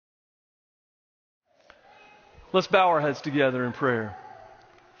Let's bow our heads together in prayer.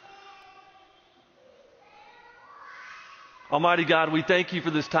 Almighty God, we thank you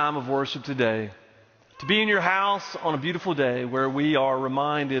for this time of worship today. To be in your house on a beautiful day where we are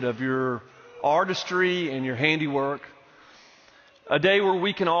reminded of your artistry and your handiwork. A day where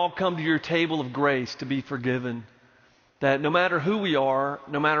we can all come to your table of grace to be forgiven. That no matter who we are,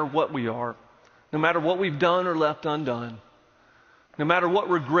 no matter what we are, no matter what we've done or left undone, no matter what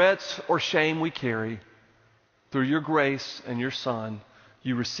regrets or shame we carry, through your grace and your Son,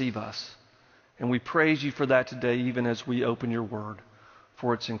 you receive us. And we praise you for that today, even as we open your word.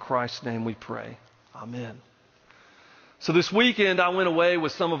 For it's in Christ's name we pray. Amen. So this weekend, I went away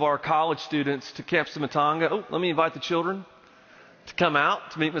with some of our college students to Camp Simatanga. Oh, let me invite the children to come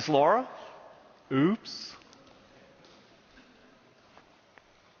out to meet Miss Laura. Oops.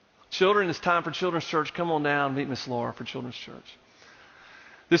 Children, it's time for Children's Church. Come on down and meet Miss Laura for Children's Church.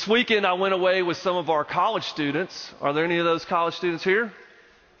 This weekend, I went away with some of our college students. Are there any of those college students here?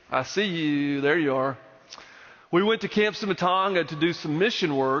 I see you. There you are. We went to Camp Simatanga to do some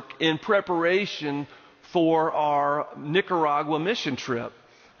mission work in preparation for our Nicaragua mission trip.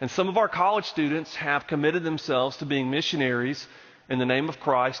 And some of our college students have committed themselves to being missionaries in the name of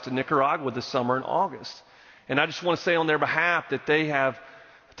Christ to Nicaragua this summer in August. And I just want to say on their behalf that they have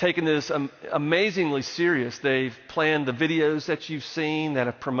taken this amazingly serious. They've planned the videos that you've seen that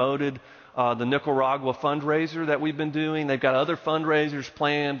have promoted the Nicaragua fundraiser that we've been doing. They've got other fundraisers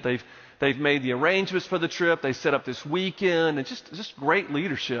planned. They've made the arrangements for the trip. They set up this weekend, and just great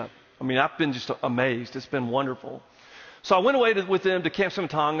leadership. I mean, I've been just amazed. It's been wonderful. So I went away with them to Camp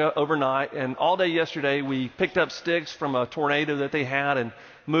Simatanga overnight, and all day yesterday we picked up sticks from a tornado that they had and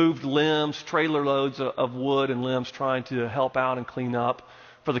moved limbs, trailer loads of wood and limbs, trying to help out and clean up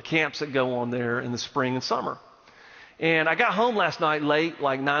for the camps that go on there in the spring and summer. And I got home last night late,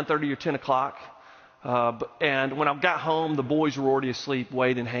 like 9:30 or 10 o'clock. And when I got home, the boys were already asleep.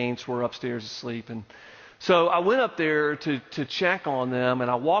 Wade and Haynes were upstairs asleep. And so I went up there to check on them, and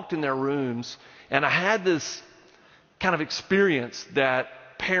I walked in their rooms, and I had this kind of experience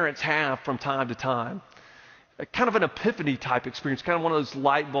that parents have from time to time. Kind of an epiphany type experience, kind of one of those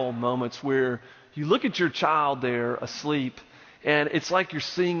light bulb moments where you look at your child there asleep, and it's like you're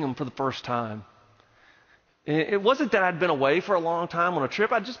seeing them for the first time. It wasn't that I'd been away for a long time on a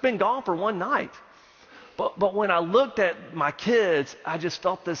trip. I'd just been gone for one night. But when I looked at my kids, I just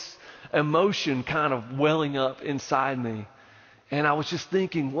felt this emotion kind of welling up inside me. And I was just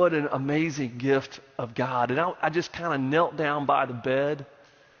thinking, what an amazing gift of God. And I just kind of knelt down by the bed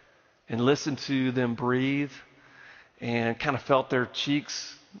and listened to them breathe and kind of felt their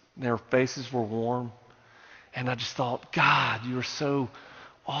cheeks, their faces were warm. And I just thought, God, you are so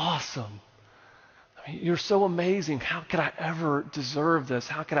awesome. I mean, you're so amazing. How could I ever deserve this?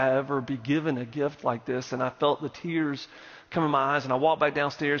 How could I ever be given a gift like this? And I felt the tears come in my eyes. And I walked back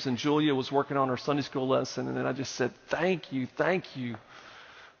downstairs, and Julia was working on her Sunday school lesson. And then I just said, thank you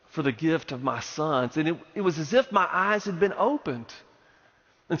for the gift of my sons. And it was as if my eyes had been opened.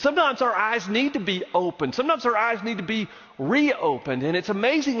 And sometimes our eyes need to be opened. Sometimes our eyes need to be reopened. And it's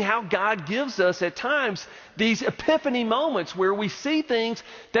amazing how God gives us at times these epiphany moments where we see things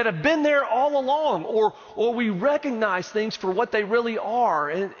that have been there all along, or we recognize things for what they really are.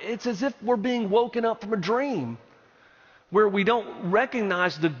 And it's as if we're being woken up from a dream where we don't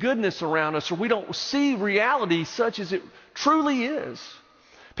recognize the goodness around us, or we don't see reality such as it truly is.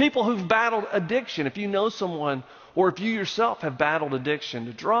 People who've battled addiction, if you know someone, or if you yourself have battled addiction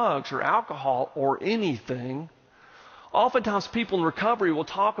to drugs or alcohol or anything, oftentimes people in recovery will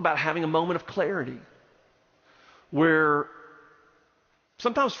talk about having a moment of clarity where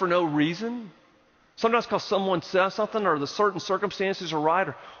sometimes for no reason, sometimes because someone says something or the certain circumstances are right,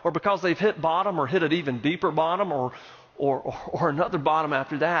 or because they've hit bottom or hit an even deeper bottom or another bottom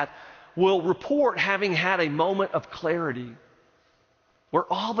after that, will report having had a moment of clarity where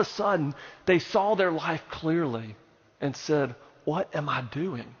all of a sudden they saw their life clearly and said, what am I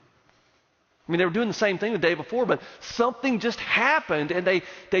doing? I mean, they were doing the same thing the day before, but something just happened, and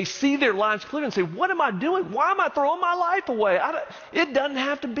they see their lives clearly and say, what am I doing? Why am I throwing my life away? It doesn't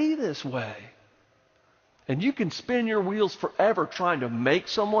have to be this way. And you can spin your wheels forever trying to make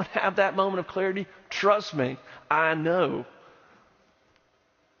someone have that moment of clarity. Trust me, I know.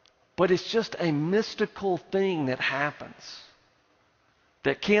 But it's just a mystical thing that happens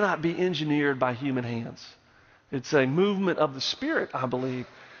that cannot be engineered by human hands. It's a movement of the Spirit, I believe,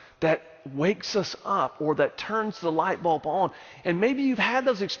 that wakes us up, or that turns the light bulb on. And maybe you've had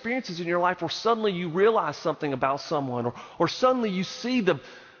those experiences in your life where suddenly you realize something about someone, or suddenly you see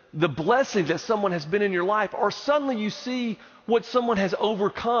the blessings that someone has been in your life, or suddenly you see what someone has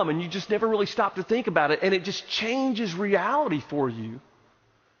overcome and you just never really stop to think about it, and it just changes reality for you.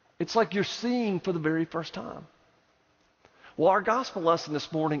 It's like you're seeing for the very first time. Well, our gospel lesson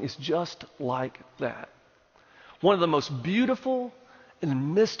this morning is just like that. One of the most beautiful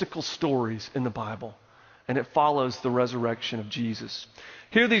and mystical stories in the Bible, and it follows the resurrection of Jesus.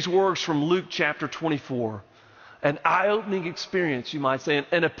 Hear these words from Luke chapter 24. An eye-opening experience, you might say,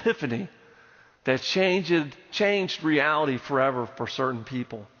 an epiphany that changed reality forever for certain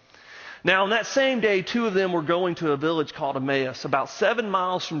people. Now, on that same day, two of them were going to a village called Emmaus, about 7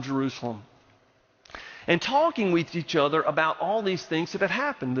 miles from Jerusalem, and talking with each other about all these things that had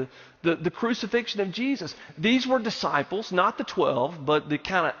happened, the crucifixion of Jesus. These were disciples, not the 12, but the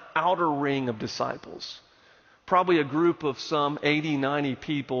kind of outer ring of disciples. Probably a group of some 80, 90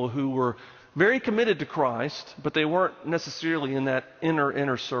 people who were very committed to Christ, but they weren't necessarily in that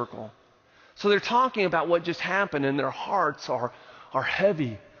inner circle. So they're talking about what just happened, and their hearts are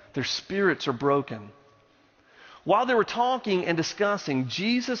heavy. Their spirits are broken. While they were talking and discussing,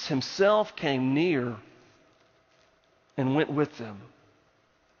 Jesus himself came near and went with them.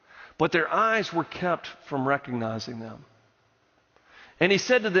 But their eyes were kept from recognizing them. And he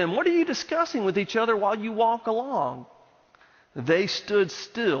said to them, "What are you discussing with each other while you walk along?" They stood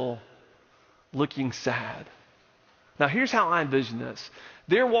still, looking sad. Now here's how I envision this.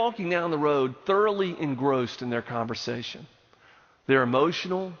 They're walking down the road thoroughly engrossed in their conversation. They're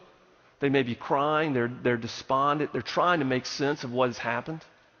emotional. They may be crying. They're despondent. They're trying to make sense of what has happened.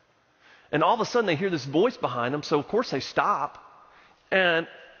 And all of a sudden they hear this voice behind them, so of course they stop. And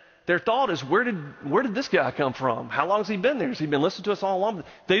their thought is, where did this guy come from? How long has he been there? Has he been listening to us all along?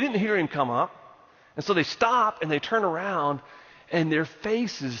 They didn't hear him come up. And so they stop and they turn around, and their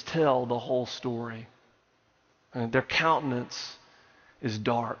faces tell the whole story. And their countenance is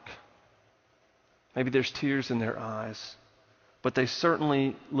dark. Maybe there's tears in their eyes, but they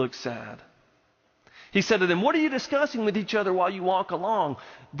certainly look sad. He said to them, "What are you discussing with each other while you walk along?"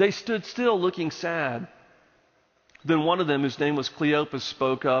 They stood still, looking sad. Then one of them, whose name was Cleopas,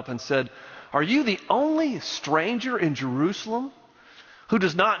 spoke up and said, "Are you the only stranger in Jerusalem who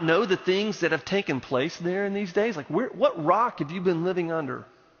does not know the things that have taken place there in these days?" Like, what rock have you been living under?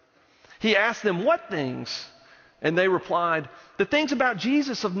 He asked them, "What things?" And they replied, "The things about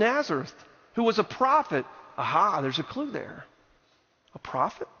Jesus of Nazareth, who was a prophet." Aha, there's a clue there. A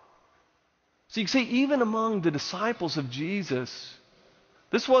prophet? So you can see, even among the disciples of Jesus,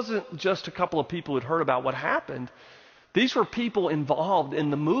 this wasn't just a couple of people who had heard about what happened. These were people involved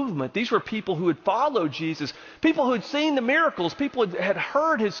in the movement. These were people who had followed Jesus, people who had seen the miracles, people who had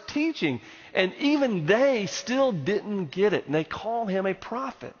heard his teaching, and even they still didn't get it, and they call him a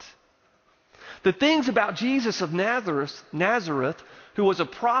prophet. The things about Jesus of Nazareth, who was a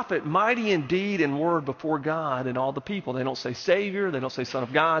prophet, mighty in deed and word before God and all the people. They don't say Savior, they don't say Son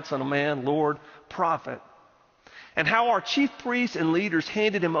of God, Son of Man, Lord, prophet. And how our chief priests and leaders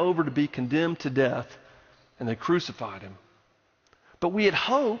handed him over to be condemned to death, and they crucified him. But we had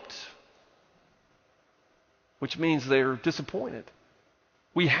hoped, which means they're disappointed.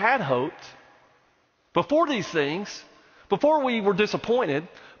 We had hoped before these things, before we were disappointed,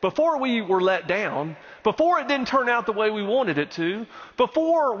 before we were let down, before it didn't turn out the way we wanted it to,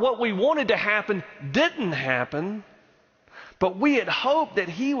 before what we wanted to happen didn't happen, but we had hoped that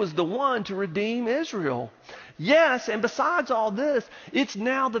he was the one to redeem Israel. Yes, and besides all this, it's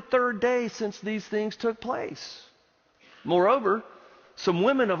now the third day since these things took place. Moreover, some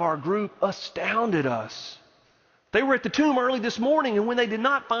women of our group astounded us. They were at the tomb early this morning, and when they did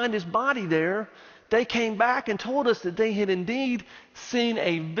not find his body there, they came back and told us that they had indeed seen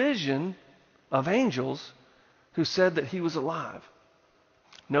a vision of angels who said that he was alive.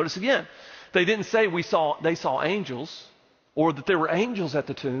 Notice again, they didn't say they saw angels, or that there were angels at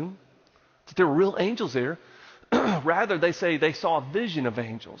the tomb, that there were real angels there. Rather, they say they saw a vision of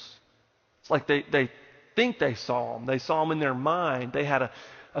angels. It's like they think they saw them. They saw them in their mind. They had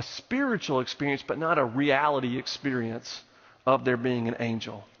a spiritual experience, but not a reality experience of there being an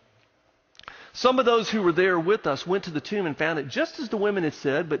angel. Some of those who were there with us went to the tomb and found it just as the women had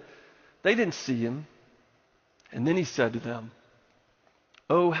said, but they didn't see him. And then he said to them,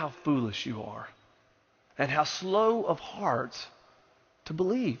 "Oh, how foolish you are, and how slow of heart to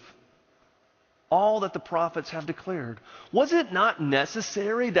believe all that the prophets have declared. Was it not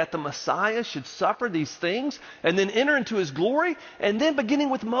necessary that the Messiah should suffer these things and then enter into his glory?" And then, beginning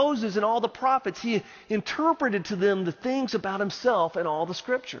with Moses and all the prophets, he interpreted to them the things about himself and all the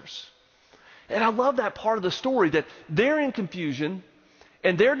scriptures. And I love that part of the story, that they're in confusion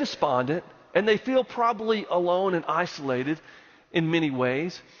and they're despondent and they feel probably alone and isolated. in many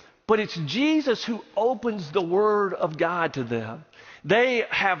ways, but it's Jesus who opens the Word of God to them. They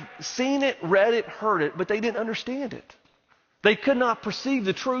have seen it, read it, heard it, but they didn't understand it. They could not perceive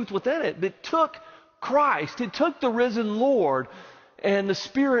the truth within it. It took Christ, it took the risen Lord and the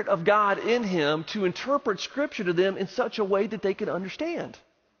Spirit of God in Him to interpret Scripture to them in such a way that they could understand.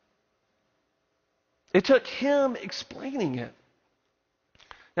 It took Him explaining it.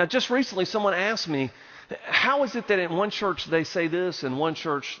 Now, just recently, someone asked me, how is it that in one church they say this, in one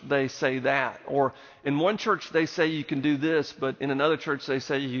church they say that? Or in one church they say you can do this, but in another church they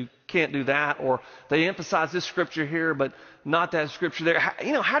say you can't do that? Or they emphasize this scripture here, but not that scripture there.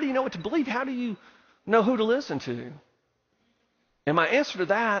 How do you know what to believe? How do you know who to listen to? And my answer to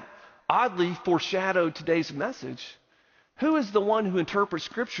that oddly foreshadowed today's message. Who is the one who interprets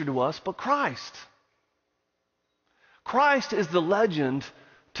Scripture to us but Christ? Christ is the legend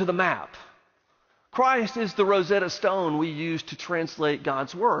to the map. Christ is the Rosetta Stone we use to translate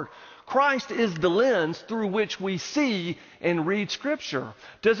God's Word. Christ is the lens through which we see and read Scripture.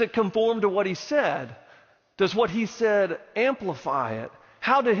 Does it conform to what He said? Does what He said amplify it?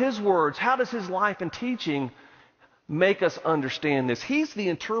 How do His words, how does His life and teaching make us understand this? He's the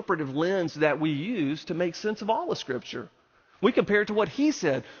interpretive lens that we use to make sense of all of Scripture. We compare it to what He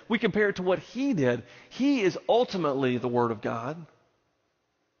said. We compare it to what He did. He is ultimately the Word of God,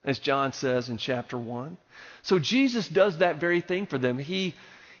 as John says in chapter 1. So Jesus does that very thing for them. He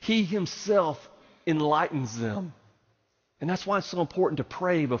Himself enlightens them. And that's why it's so important to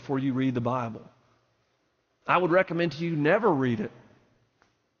pray before you read the Bible. I would recommend to you never read it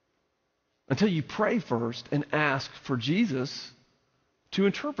until you pray first and ask for Jesus to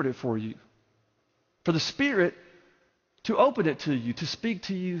interpret it for you, for the Spirit to open it to you, to speak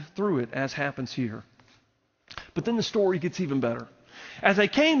to you through it, as happens here. But then the story gets even better. As they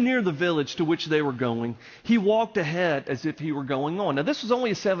came near the village to which they were going, He walked ahead as if He were going on. Now, this was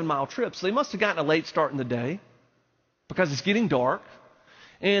only a 7-mile trip, so they must have gotten a late start in the day because it's getting dark.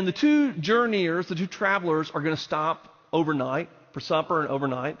 And the two journeyers, the two travelers, are going to stop overnight for supper and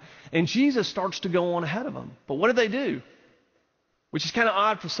overnight. And Jesus starts to go on ahead of them. But what do? Which is kind of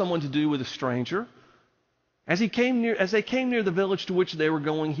odd for someone to do with a stranger. As they came near the village to which they were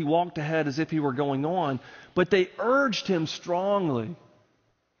going, He walked ahead as if He were going on. But they urged Him strongly.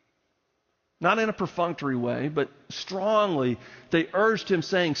 Not in a perfunctory way, but strongly. They urged Him,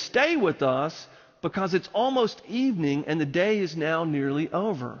 saying, "Stay with us, because it's almost evening and the day is now nearly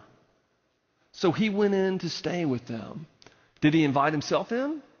over." So He went in to stay with them. Did He invite Himself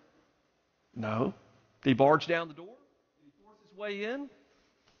in? No. Did He barge down the door? Did He force His way in?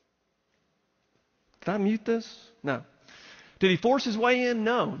 Did I mute this? No. Did He force His way in?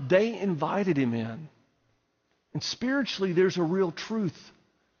 No. They invited Him in. And spiritually, there's a real truth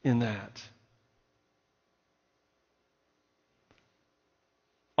in that.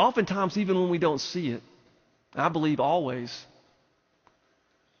 Oftentimes, even when we don't see it, I believe always,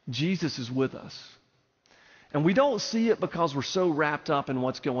 Jesus is with us. And we don't see it because we're so wrapped up in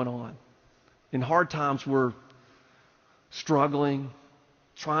what's going on. In hard times, we're struggling,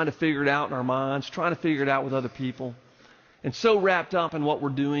 trying to figure it out in our minds, trying to figure it out with other people, and so wrapped up in what we're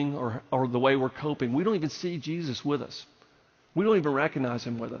doing or the way we're coping, we don't even see Jesus with us. We don't even recognize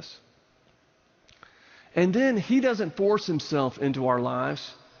Him with us. And then He doesn't force Himself into our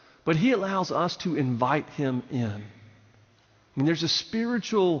lives, but He allows us to invite Him in. I mean, there's a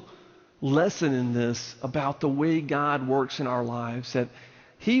spiritual lesson in this about the way God works in our lives, that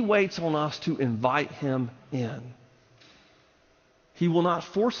He waits on us to invite Him in. He will not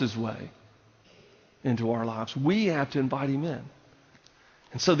force His way into our lives. We have to invite Him in.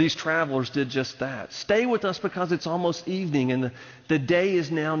 And so these travelers did just that. Stay with us because it's almost evening and the day is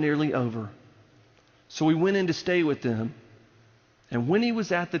now nearly over. So we went in to stay with them. And when He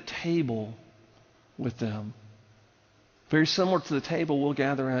was at the table with them, very similar to the table we'll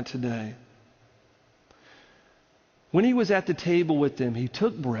gather at today. When He was at the table with them, He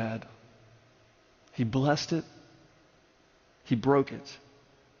took bread, He blessed it, He broke it,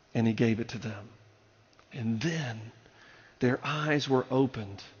 and He gave it to them. And then their eyes were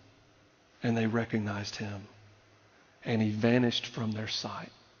opened and they recognized Him. And He vanished from their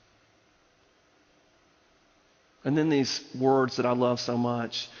sight. And then these words that I love so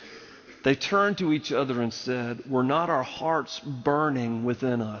much. They turned to each other and said, "Were not our hearts burning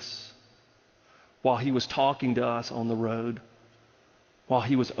within us while He was talking to us on the road, while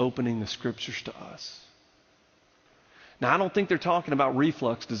He was opening the Scriptures to us?" Now, I don't think they're talking about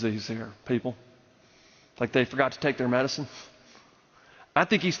reflux disease here, people. Like they forgot to take their medicine. I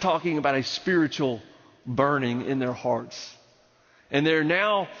think He's talking about a spiritual burning in their hearts. And they're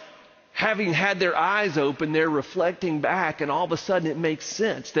now having had their eyes open, they're reflecting back, and all of a sudden it makes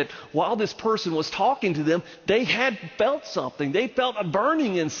sense that while this person was talking to them, they had felt something. They felt a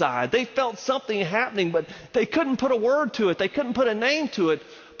burning inside. They felt something happening, but they couldn't put a word to it. They couldn't put a name to it.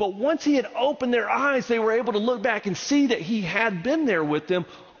 But once he had opened their eyes, they were able to look back and see that he had been there with them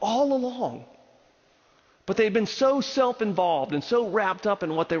all along. But they had been so self-involved and so wrapped up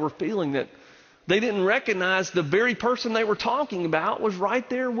in what they were feeling that they didn't recognize the very person they were talking about was right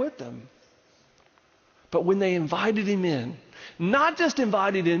there with them. But when they invited him in, not just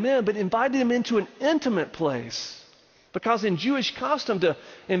invited him in, but invited him into an intimate place. Because in Jewish custom, to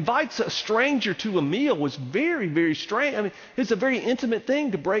invite a stranger to a meal was very, very strange. I mean, it's a very intimate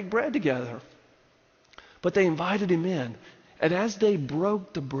thing to break bread together. But they invited him in. And as they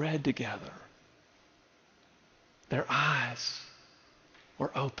broke the bread together, their eyes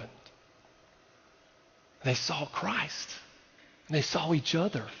were opened. They saw Christ. And they saw each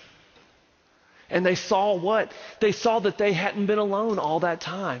other. And they saw what? They saw that they hadn't been alone all that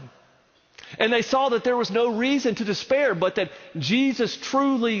time. And they saw that there was no reason to despair, but that Jesus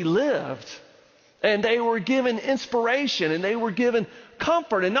truly lived. And they were given inspiration, and they were given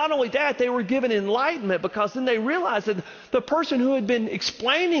comfort. And not only that, they were given enlightenment, because then they realized that the person who had been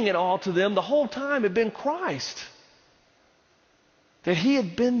explaining it all to them the whole time had been Christ. That he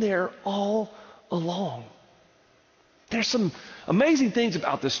had been there all along. There's some amazing things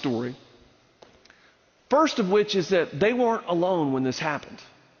about this story. First of which is that they weren't alone when this happened,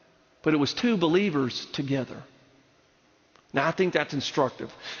 but it was two believers together. Now, I think that's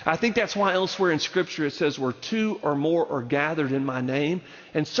instructive. I think that's why elsewhere in Scripture it says where two or more are gathered in my name.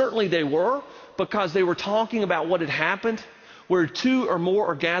 And certainly they were, because they were talking about what had happened. Where two or more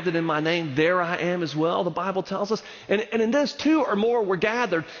are gathered in my name, there I am as well, the Bible tells us. And in this, two or more were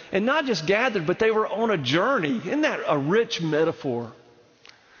gathered, and not just gathered, but they were on a journey. Isn't that a rich metaphor?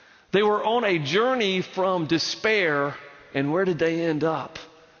 They were on a journey from despair, and where did they end up?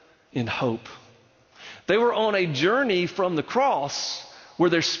 In hope. They were on a journey from the cross, where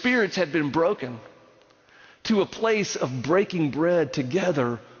their spirits had been broken, to a place of breaking bread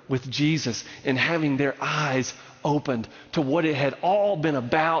together with Jesus and having their eyes opened to what it had all been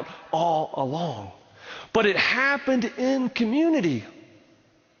about all along. But it happened in community,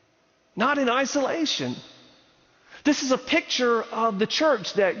 not in isolation. This is a picture of the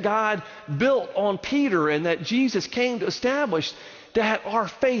church that God built on Peter and that Jesus came to establish, that our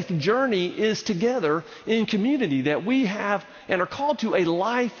faith journey is together in community, that we have and are called to a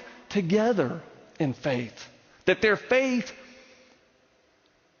life together in faith. That their faith,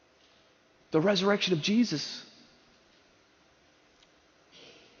 the resurrection of Jesus,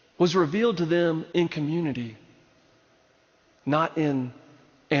 was revealed to them in community, not in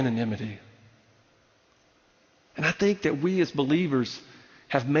anonymity. And I think that we as believers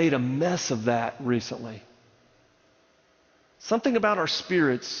have made a mess of that recently. Something about our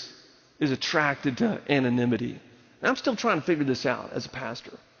spirits is attracted to anonymity. And I'm still trying to figure this out as a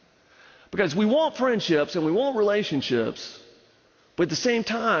pastor. Because we want friendships and we want relationships, but at the same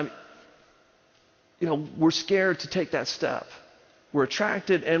time, we're scared to take that step. We're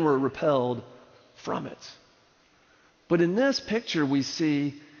attracted and we're repelled from it. But in this picture, we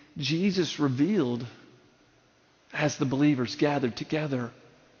see Jesus revealed as the believers gathered together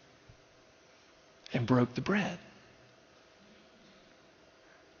and broke the bread.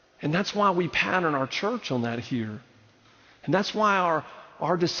 And that's why we pattern our church on that here. And that's why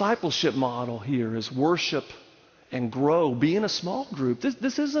our discipleship model here is worship and grow. Be in a small group.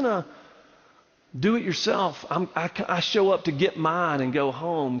 This isn't a do it yourself. I show up to get mine and go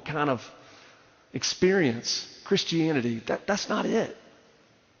home kind of experience Christianity. That's not it.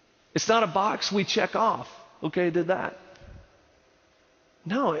 It's not a box we check off. Okay, did that.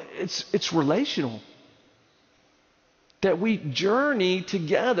 No, it's relational. That we journey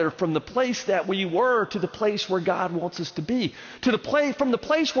together from the place that we were to the place where God wants us to be. From the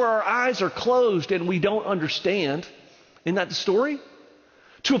place where our eyes are closed and we don't understand. Isn't that the story?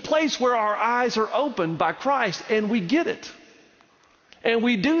 To a place where our eyes are opened by Christ and we get it. And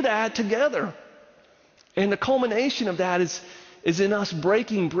we do that together. And the culmination of that is in us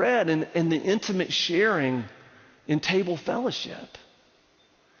breaking bread and the intimate sharing in table fellowship.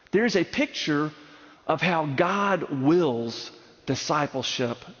 There's a picture of how God wills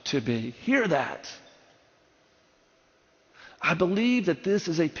discipleship to be. Hear that. I believe that this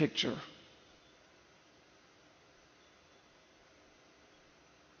is a picture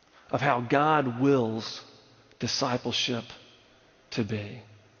of how God wills discipleship to be.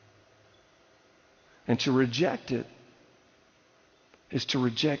 And to reject it is to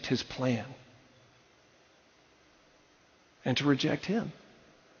reject His plan and to reject Him.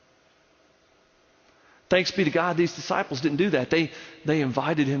 Thanks be to God, these disciples didn't do that. They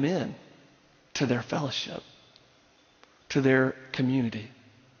invited him in to their fellowship, to their community.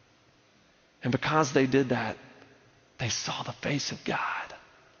 And because they did that, they saw the face of God.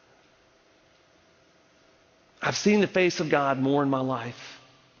 I've seen the face of God more in my life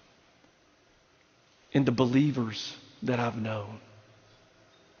in the believers that I've known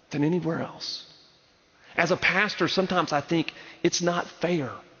than anywhere else. As a pastor, sometimes I think it's not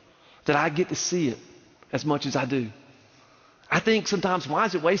fair that I get to see it as much as I do. I think sometimes, why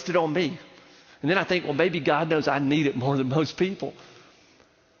is it wasted on me? And then I think, well, maybe God knows I need it more than most people.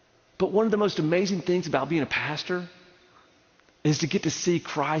 But one of the most amazing things about being a pastor is to get to see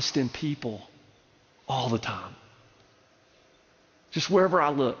Christ in people all the time. Just wherever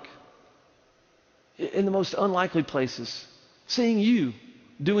I look. In the most unlikely places. Seeing you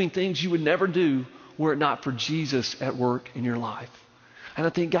doing things you would never do were it not for Jesus at work in your life. And I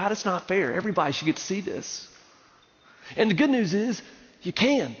think, God, it's not fair. Everybody should get to see this. And the good news is, you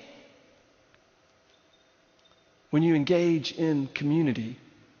can. When you engage in community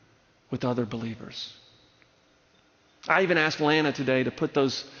with other believers. I even asked Lana today to put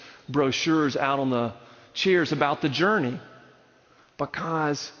those brochures out on the chairs about the journey,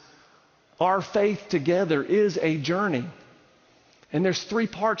 because our faith together is a journey. And there's 3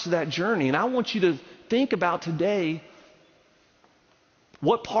 parts of that journey. And I want you to think about today,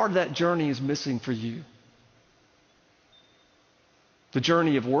 what part of that journey is missing for you? The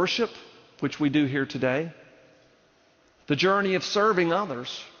journey of worship, which we do here today. The journey of serving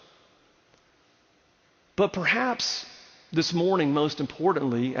others. But perhaps this morning, most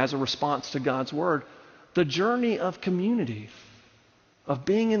importantly, as a response to God's Word, the journey of community, of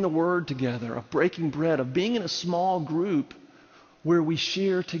being in the Word together, of breaking bread, of being in a small group where we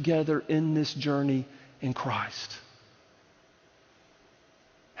share together in this journey in Christ.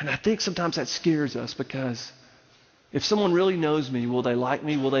 And I think sometimes that scares us, because if someone really knows me, will they like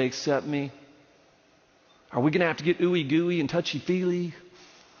me? Will they accept me? Are we going to have to get ooey gooey and touchy-feely?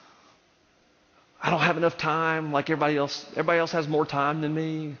 I don't have enough time like everybody else. Everybody else has more time than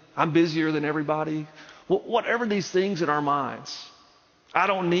me. I'm busier than everybody. Well, whatever these things in our minds. I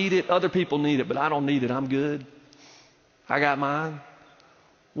don't need it. Other people need it, but I don't need it. I'm good. I got mine.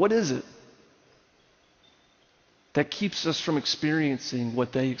 What is it that keeps us from experiencing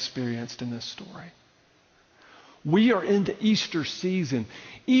what they experienced in this story? We are in the Easter season.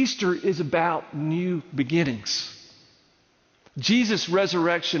 Easter is about new beginnings. Jesus'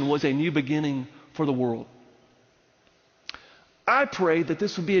 resurrection was a new beginning for the world. I pray that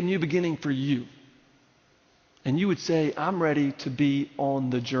this would be a new beginning for you. And you would say, I'm ready to be on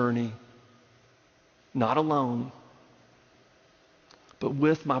the journey, not alone, but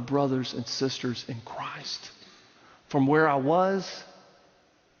with my brothers and sisters in Christ. From where I was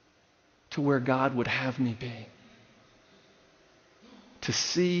to where God would have me be. To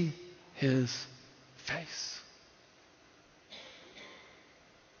see His face.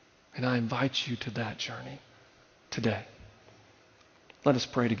 And I invite you to that journey today. Let us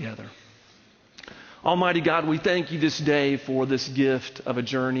pray together. Almighty God, we thank you this day for this gift of a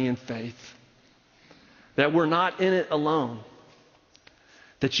journey in faith. That we're not in it alone.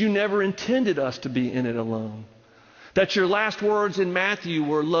 That you never intended us to be in it alone. That your last words in Matthew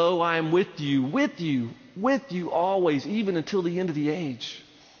were, lo, I am with you always, even until the end of the age.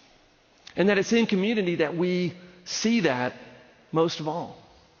 And that it's in community that we see that most of all.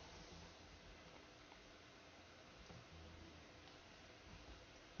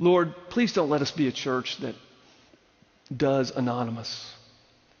 Lord, please don't let us be a church that does anonymous.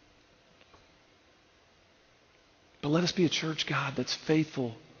 But let us be a church, God, that's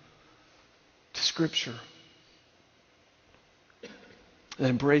faithful to Scripture. That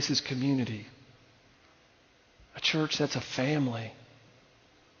embraces community. A church that's a family.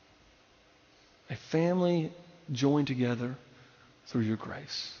 A family joined together through your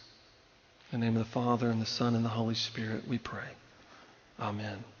grace. In the name of the Father, and the Son, and the Holy Spirit, we pray.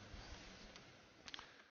 Amen.